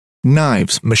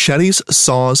Knives, machetes,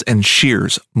 saws, and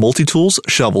shears, multi-tools,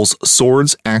 shovels,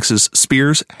 swords, axes,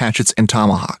 spears, hatchets, and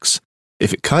tomahawks.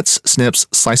 If it cuts, snips,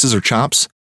 slices, or chops,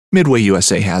 Midway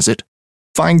USA has it.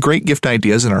 Find great gift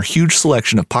ideas in our huge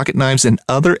selection of pocket knives and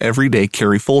other everyday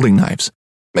carry folding knives.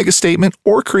 Make a statement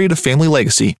or create a family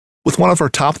legacy with one of our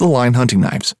top-of-the-line hunting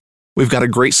knives. We've got a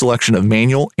great selection of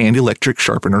manual and electric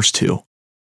sharpeners, too.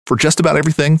 For just about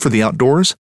everything for the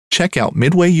outdoors, check out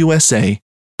MidwayUSA.com.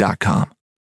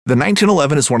 The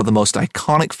 1911 is one of the most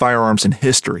iconic firearms in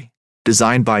history.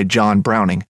 Designed by John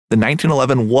Browning, the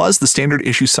 1911 was the standard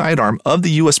issue sidearm of the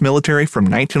U.S. military from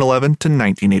 1911 to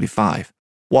 1985.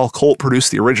 While Colt produced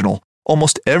the original,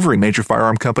 almost every major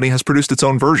firearm company has produced its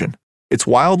own version. It's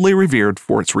wildly revered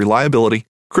for its reliability,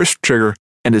 crisp trigger,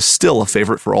 and is still a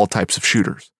favorite for all types of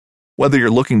shooters. Whether you're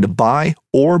looking to buy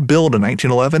or build a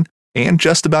 1911 and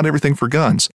just about everything for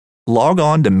guns, log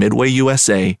on to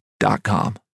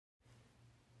MidwayUSA.com.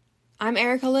 I'm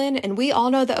Erica Lynn, and we all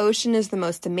know the ocean is the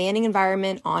most demanding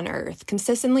environment on Earth,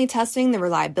 consistently testing the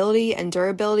reliability and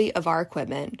durability of our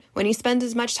equipment. When you spend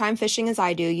as much time fishing as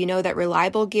I do, you know that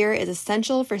reliable gear is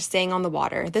essential for staying on the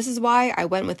water. This is why I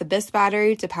went with Abyss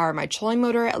Battery to power my trolling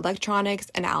motor,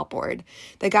 electronics, and outboard.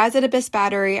 The guys at Abyss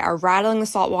Battery are rattling the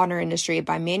saltwater industry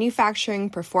by manufacturing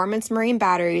performance marine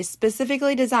batteries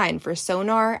specifically designed for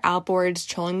sonar, outboards,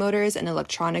 trolling motors, and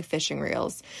electronic fishing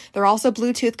reels. They're also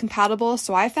Bluetooth compatible,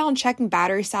 so I found checking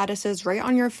battery statuses right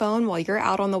on your phone while you're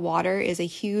out on the water is a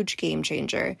huge game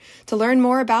changer. To learn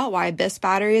more about why Abyss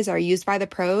batteries are used by the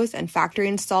pros and factory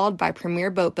installed by premier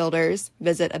boat builders,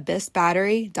 visit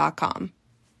abyssbattery.com.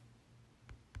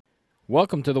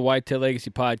 Welcome to the Whitetail Legacy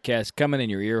Podcast, coming in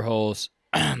your ear holes.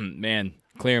 Man,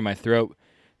 clearing my throat.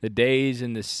 The days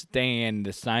in the stand,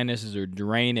 the sinuses are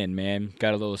draining, man.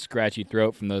 Got a little scratchy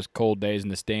throat from those cold days in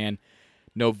the stand.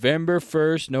 November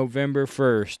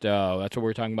 1st. That's what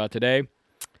we're talking about today.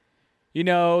 You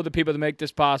know, the people that make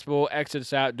this possible: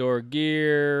 Exodus Outdoor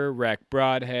Gear, Rec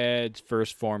Broadheads,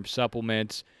 First Form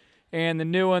Supplements, and the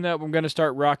new one that we're going to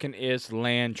start rocking is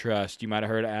Land Trust. You might have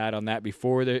heard an ad on that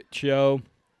before the show,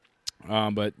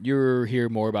 but you'll hear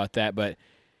more about that. But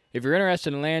if you're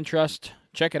interested in Land Trust,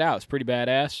 check it out. It's pretty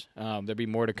badass. There'll be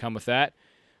more to come with that,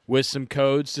 with some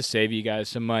codes to save you guys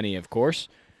some money, of course.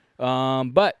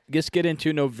 But let's get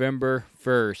into November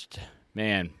 1st.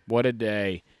 Man, what a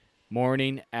day.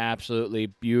 Morning, absolutely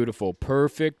beautiful.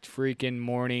 Perfect freaking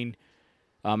morning.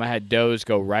 I had does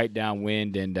go right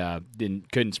downwind and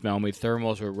couldn't smell me.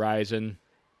 Thermals were rising.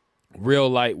 Real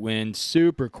light wind,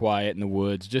 super quiet in the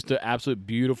woods. Just an absolute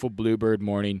beautiful bluebird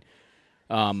morning.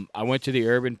 I went to the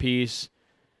urban piece,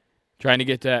 trying to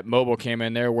get that mobile cam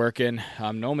in there working.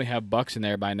 Normally have bucks in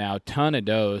there by now. Ton of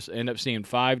does. Ended up seeing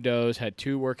 5 does. Had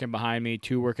 2 working behind me,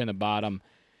 2 working the bottom,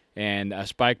 and a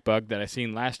spike bug that I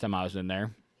seen last time I was in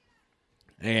there.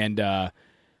 And lo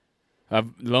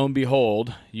and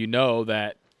behold, you know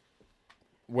that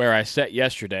where I sat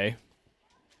yesterday,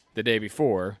 the day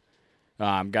before,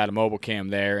 got a mobile cam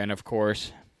there. And, of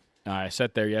course, I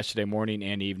sat there yesterday morning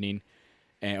and evening.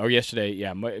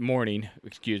 Morning,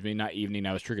 not evening.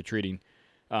 I was trick-or-treating.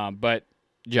 But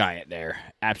giant there.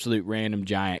 Absolute random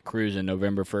giant cruising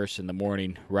November 1st in the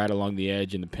morning, right along the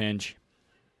edge in the pinch.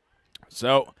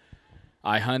 So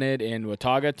I hunted in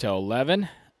Watauga till 11.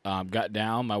 Got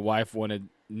down. My wife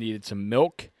needed some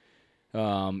milk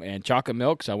and chocolate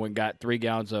milk, so I went and got 3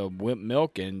 gallons of wimp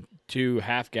milk and 2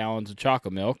 half-gallons of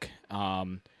chocolate milk.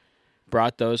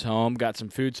 Brought those home. Got some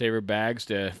Food Saver bags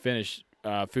to finish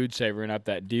food savoring up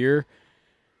that deer.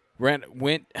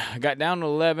 Got down to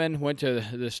 11, went to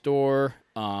the store,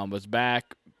 was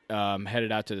back,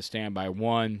 headed out to the stand by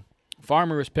 1.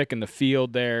 Farmer was picking the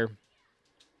field there.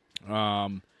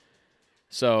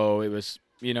 So it was,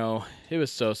 it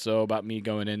was so-so about me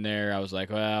going in there. I was like,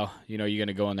 well, you're going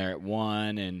to go in there at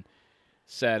 1 and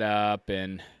set up,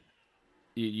 and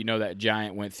you know that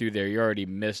giant went through there. You already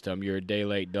missed him. You're a day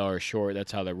late, dollar short.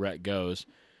 That's how the rut goes.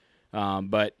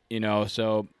 But,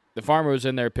 so the farmer was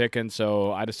in there picking,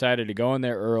 so I decided to go in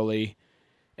there early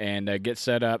and get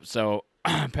set up. So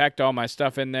I packed all my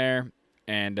stuff in there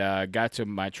and got to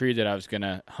my tree that I was going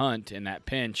to hunt in that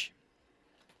pinch.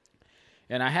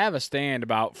 And I have a stand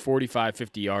about 45,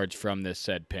 50 yards from this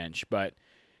said pinch, but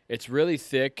it's really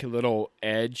thick, little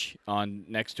edge on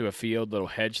next to a field, little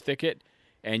hedge thicket,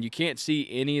 and you can't see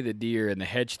any of the deer in the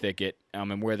hedge thicket.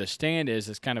 And where the stand is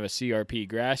kind of a CRP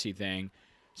grassy thing.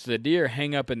 So the deer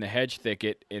hang up in the hedge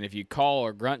thicket, and if you call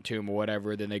or grunt to them or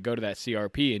whatever, then they go to that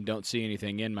CRP and don't see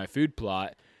anything in my food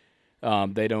plot.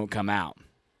 They don't come out.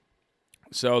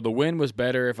 So the wind was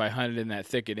better if I hunted in that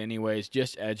thicket anyways,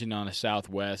 just edging on the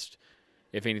southwest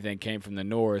if anything came from the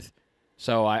north.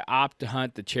 So I opt to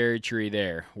hunt the cherry tree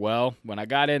there. Well, when I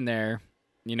got in there,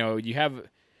 you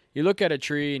look at a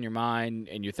tree in your mind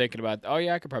and you're thinking about, oh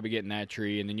yeah, I could probably get in that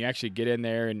tree. And then you actually get in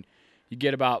there and you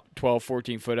get about 12,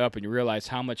 14 foot up and you realize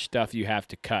how much stuff you have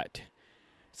to cut.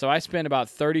 So I spent about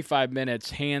 35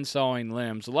 minutes hand sawing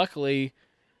limbs. Luckily,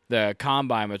 the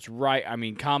combine was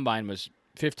combine was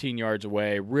 15 yards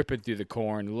away, ripping through the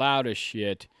corn, loud as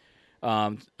shit.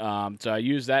 So I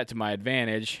used that to my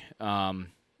advantage.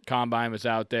 Combine was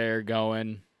out there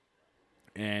going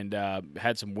and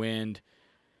had some wind.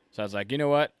 So I was like, you know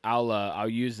what? I'll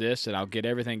use this and I'll get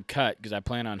everything cut because I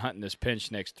plan on hunting this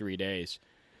pinch next 3 days.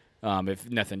 If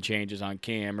nothing changes on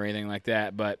cam or anything like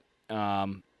that. But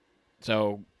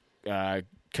so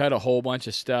cut a whole bunch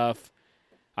of stuff.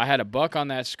 I had a buck on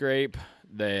that scrape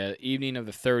the evening of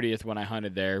the 30th when I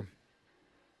hunted there.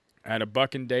 I had a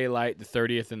buck in daylight the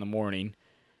 30th in the morning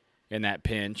in that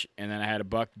pinch, and then I had a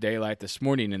buck daylight this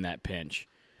morning in that pinch.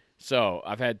 So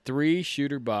I've had three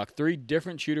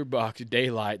different shooter bucks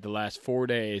daylight the last 4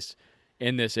 days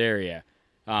in this area.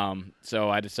 So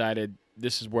I decided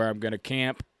this is where I'm going to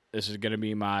camp. This is going to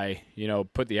be my,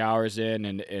 put the hours in,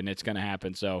 and it's going to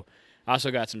happen. So I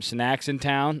also got some snacks in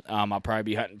town. I'll probably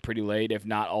be hunting pretty late, if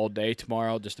not all day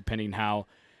tomorrow, just depending how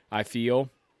I feel.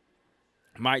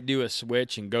 Might do a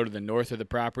switch and go to the north of the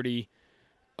property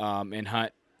and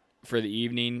hunt for the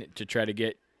evening to try to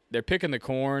get – they're picking the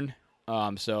corn,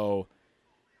 so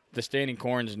the standing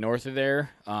corn's north of there.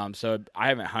 So I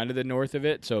haven't hunted the north of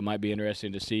it, so it might be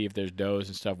interesting to see if there's does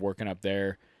and stuff working up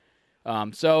there.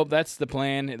 So that's the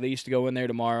plan, at least to go in there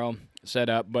tomorrow, set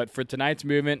up. But for tonight's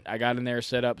movement, I got in there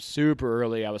set up super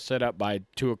early. I was set up by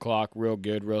 2 o'clock, real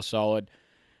good, real solid.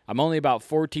 I'm only about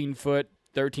 13 foot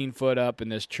up in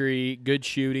this tree, good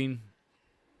shooting,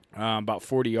 about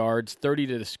 40 yards, 30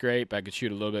 to the scrape. I could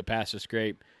shoot a little bit past the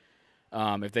scrape.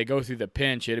 If they go through the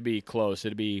pinch, it'll be close.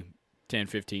 It'll be 10,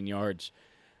 15 yards.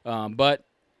 But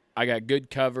I got good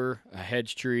cover, a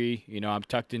hedge tree. I'm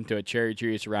tucked into a cherry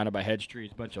tree. It's surrounded by hedge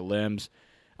trees, a bunch of limbs.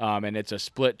 And it's a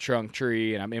split trunk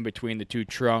tree, and I'm in between the two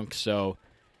trunks, so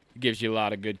it gives you a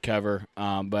lot of good cover.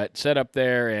 But set up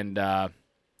there and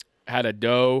had a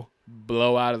doe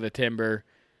blow out of the timber.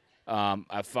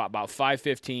 I fought about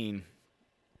 5:15.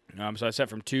 So I set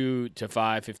from 2 to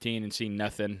 5:15 and seen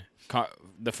nothing.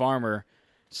 The farmer,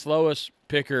 slowest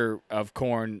picker of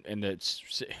corn,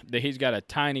 he's got a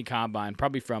tiny combine,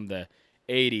 probably from the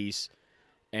 80s,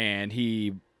 and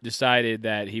he decided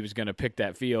that he was going to pick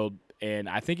that field, and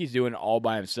I think he's doing it all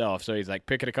by himself. So he's like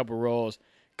picking a couple rolls,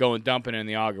 going dumping in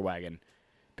the auger wagon,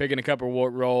 picking a couple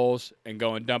rolls, and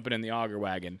going dumping in the auger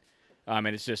wagon. And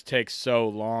it just takes so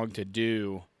long to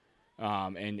do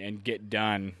and get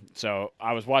done. So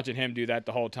I was watching him do that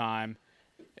the whole time,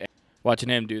 and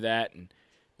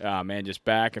just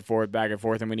back and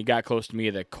forth. And when he got close to me,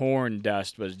 the corn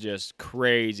dust was just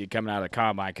crazy coming out of the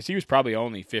combine because he was probably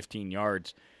only 15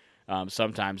 yards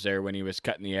sometimes there when he was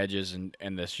cutting the edges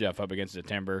and the stuff up against the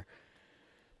timber.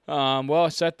 Well, I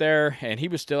sat there, and he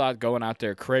was still going out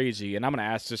there crazy. And I'm going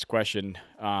to ask this question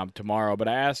tomorrow, but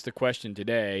I asked the question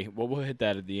today. Well, we'll hit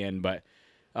that at the end. But,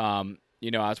 I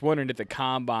was wondering if the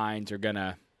combines are going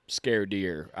to scare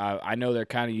deer. I know they're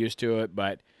kind of used to it,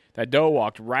 but that doe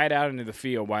walked right out into the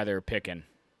field while they were picking.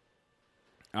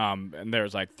 And there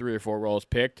was like 3 or 4 rolls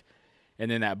picked. And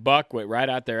then that buck went right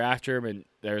out there after him, and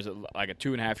there's like a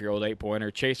 2.5-year-old 8-pointer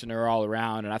chasing her all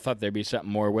around. And I thought there'd be something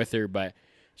more with her, but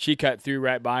she cut through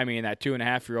right by me, and that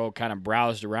 2.5-year-old kind of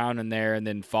browsed around in there and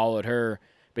then followed her.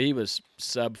 But he was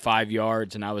sub 5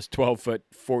 yards, and I was 12 foot,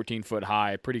 14 foot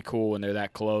high. Pretty cool when they're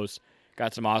that close.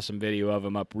 Got some awesome video of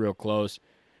him up real close.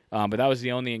 But that was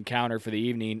the only encounter for the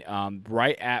evening.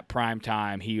 Right at prime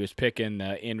time, he was picking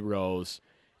the end rows,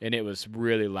 and it was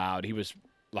really loud. He was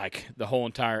like the whole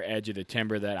entire edge of the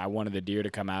timber that I wanted the deer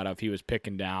to come out of, he was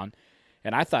picking down.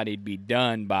 And I thought he'd be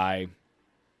done by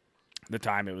the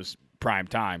time it was prime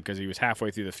time because he was halfway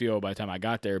through the field by the time I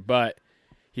got there. But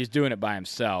he's doing it by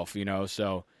himself,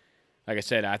 So, like I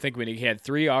said, I think when he had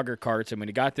 3 auger carts, and when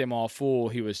he got them all full,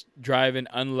 he was driving,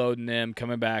 unloading them,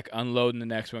 coming back, unloading the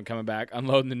next one, coming back,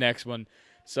 unloading the next one.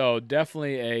 So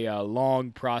definitely a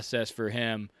long process for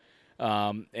him.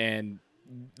 And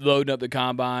loading up the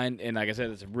combine, and like I said,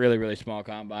 it's a really, really small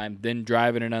combine, then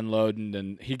driving and unloading,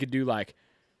 and he could do like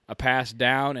a pass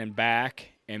down and back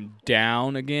and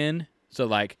down again. So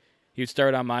like he'd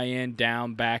start on my end,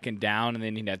 down, back, and down, and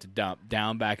then he'd have to dump,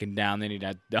 down, back, and down, then he'd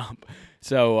have to dump.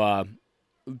 So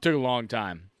it took a long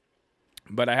time.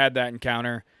 But I had that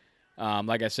encounter.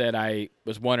 Like I said, I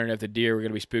was wondering if the deer were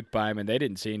going to be spooked by him, and they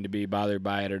didn't seem to be bothered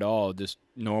by it at all. Just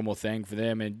normal thing for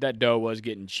them. And that doe was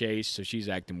getting chased, so she's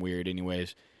acting weird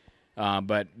anyways.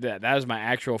 But that was my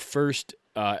actual first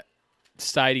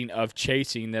sighting of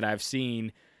chasing that I've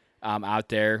seen out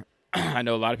there. I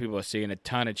know a lot of people are seeing a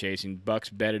ton of chasing. Bucks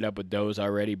bedded up with does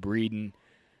already, breeding.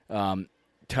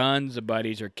 Tons of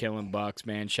buddies are killing bucks,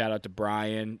 man. Shout out to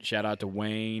Brian. Shout out to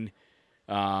Wayne.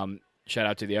 Shout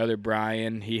out to the other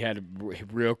Brian. He had a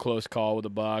real close call with a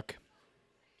buck.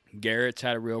 Garrett's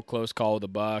had a real close call with a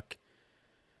buck.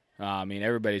 I mean,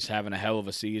 everybody's having a hell of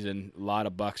a season. A lot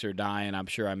of bucks are dying. I'm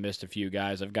sure I missed a few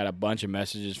guys. I've got a bunch of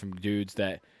messages from dudes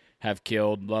that have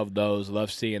killed. Love those. Love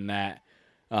seeing that.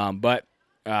 But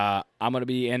I'm going to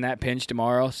be in that pinch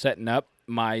tomorrow, setting up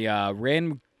my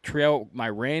random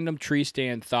tree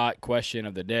stand thought question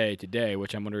of the day today,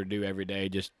 which I'm going to do every day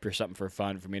just for something for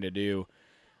fun for me to do,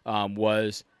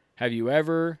 was, have you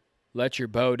ever let your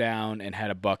bow down and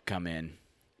had a buck come in?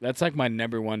 That's like my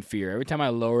number one fear. Every time I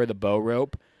lower the bow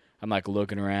rope, I'm like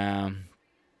looking around.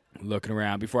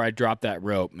 Before I drop that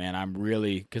rope, man, I'm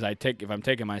really, because if I'm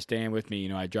taking my stand with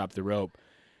me, I drop the rope.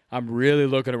 I'm really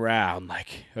looking around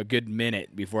like a good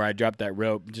minute before I drop that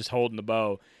rope, just holding the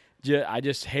bow. I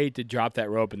just hate to drop that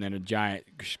rope and then a giant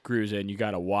screws in. You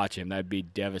got to watch him. That'd be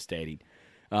devastating.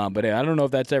 But I don't know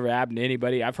if that's ever happened to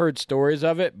anybody. I've heard stories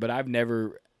of it, but I've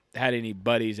never had any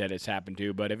buddies that it's happened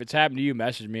to. But if it's happened to you,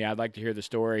 message me. I'd like to hear the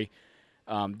story.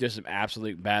 Just some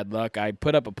absolute bad luck. I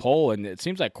put up a poll, and it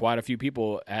seems like quite a few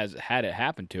people has had it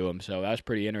happen to them, so that's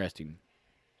pretty interesting.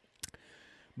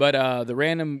 But the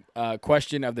random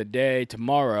question of the day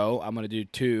tomorrow, I'm going to do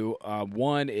two.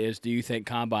 One is, do you think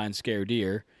combines scare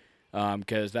deer?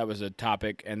 Because that was a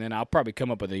topic, and then I'll probably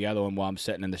come up with the other one while I'm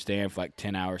sitting in the stand for like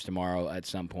 10 hours tomorrow at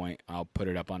some point. I'll put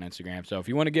it up on Instagram. So if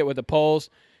you want to get with the polls,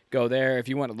 go there. If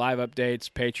you want live updates,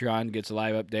 Patreon gets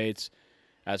live updates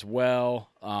as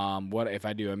well. What if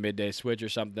I do a midday switch or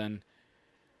something?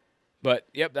 But,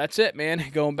 yep, that's it, man.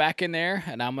 Going back in there,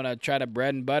 and I'm going to try to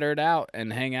bread and butter it out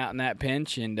and hang out in that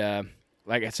pinch. And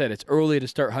like I said, it's early to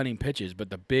start hunting pitches,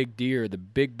 but the big deer, the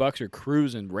big bucks are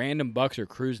cruising. Random bucks are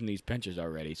cruising these pinches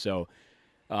already. So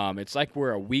it's like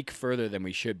we're a week further than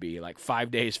we should be, like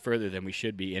 5 days further than we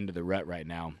should be into the rut right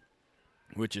now,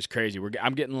 which is crazy.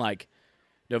 I'm getting like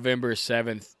November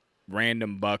 7th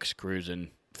random bucks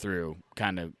cruising through,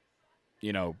 kind of,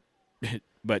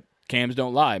 but cams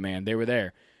don't lie, man. They were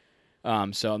there.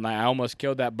 So I almost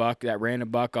killed that random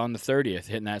buck on the 30th,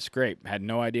 hitting that scrape. Had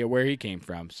no idea where he came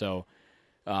from. So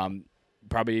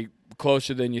probably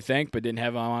closer than you think, but didn't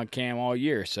have him on cam all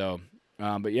year. So,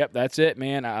 but yep, that's it,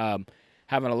 man.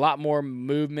 Having a lot more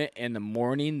movement in the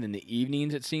morning than the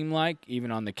evenings, it seemed like.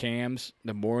 Even on the cams,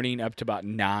 the morning up to about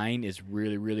 9 is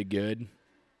really, really good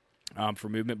for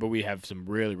movement. But we have some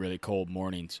really, really cold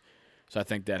mornings. So I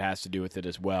think that has to do with it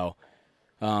as well.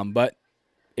 But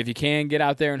if you can get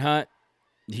out there and hunt,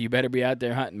 you better be out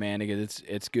there hunting, man, because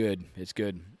it's good. It's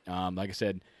good. Like I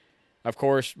said, of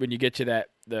course, when you get to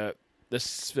the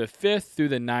 5th through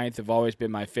the 9th have always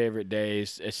been my favorite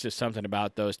days. It's just something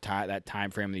about that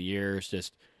time frame of the year is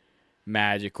just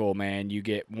magical, man.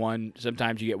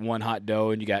 Sometimes you get one hot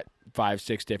doe and you got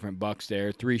 5-6 different bucks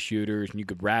there, 3 shooters, and you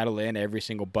could rattle in every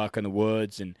single buck in the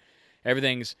woods, and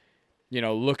everything's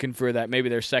looking for that, maybe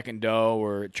their second doe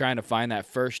or trying to find that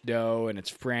first doe, and it's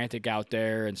frantic out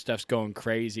there and stuff's going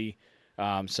crazy.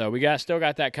 So we still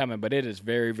got that coming, but it is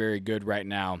very, very good right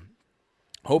now.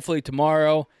 Hopefully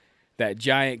tomorrow that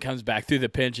giant comes back through the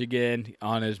pinch again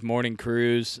on his morning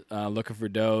cruise, looking for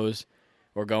does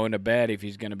or going to bed if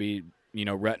he's going to be,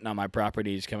 rutting on my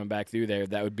property. He's coming back through there.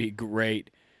 That would be great.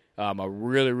 A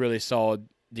really, really solid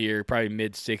deer, probably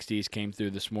mid-60s, came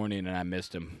through this morning, and I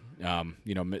missed him.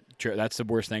 That's the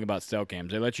worst thing about cell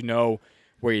cams. They let you know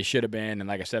where you should have been, and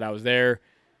like I said, I was there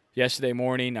yesterday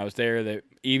morning. I was there the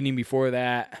evening before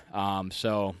that,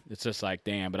 so it's just like,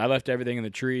 damn. But I left everything in the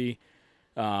tree,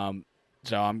 so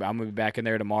I'm going to be back in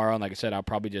there tomorrow, and like I said, I'll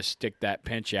probably just stick that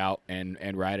pinch out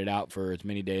and ride it out for as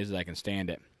many days as I can stand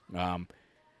it.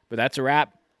 But that's a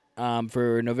wrap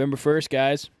for November 1st,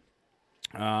 guys.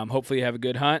 Hopefully you have a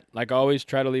good hunt. Like always,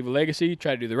 try to leave a legacy.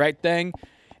 Try to do the right thing.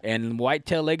 And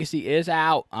Whitetail Legacy is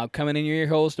out. I'm coming in your ear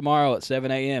holes tomorrow at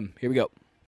 7 a.m. Here we go.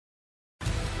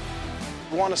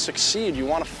 You want to succeed. You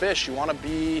want to fish. You want to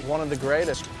be one of the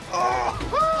greatest.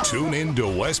 Tune in to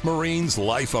West Marine's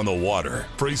Life on the Water,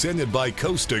 presented by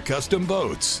Costa Custom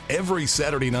Boats, every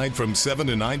Saturday night from 7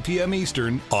 to 9 p.m.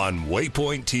 Eastern on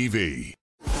Waypoint TV.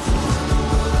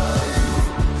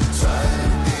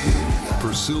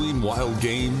 Pursuing wild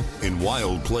game in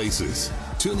wild places.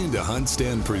 Tune in to Hunt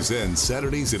Stand Presents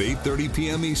Saturdays at 8:30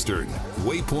 p.m. Eastern.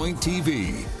 Waypoint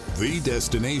TV, the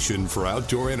destination for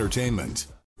outdoor entertainment.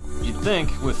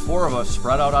 think, with 4 of us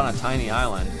spread out on a tiny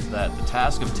island, that the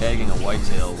task of tagging a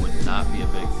whitetail would not be a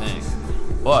big thing.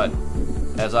 But,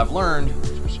 as I've learned,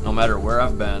 no matter where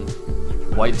I've been,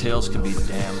 whitetails can be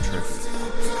damn tricky.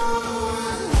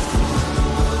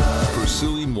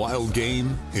 Pursuing wild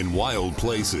game in wild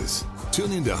places.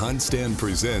 Tune into Hunt Stand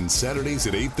Presents Saturdays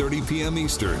at 8:30 p.m.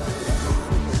 Eastern.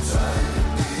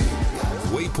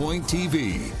 Waypoint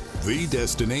TV, the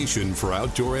destination for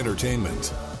outdoor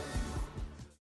entertainment.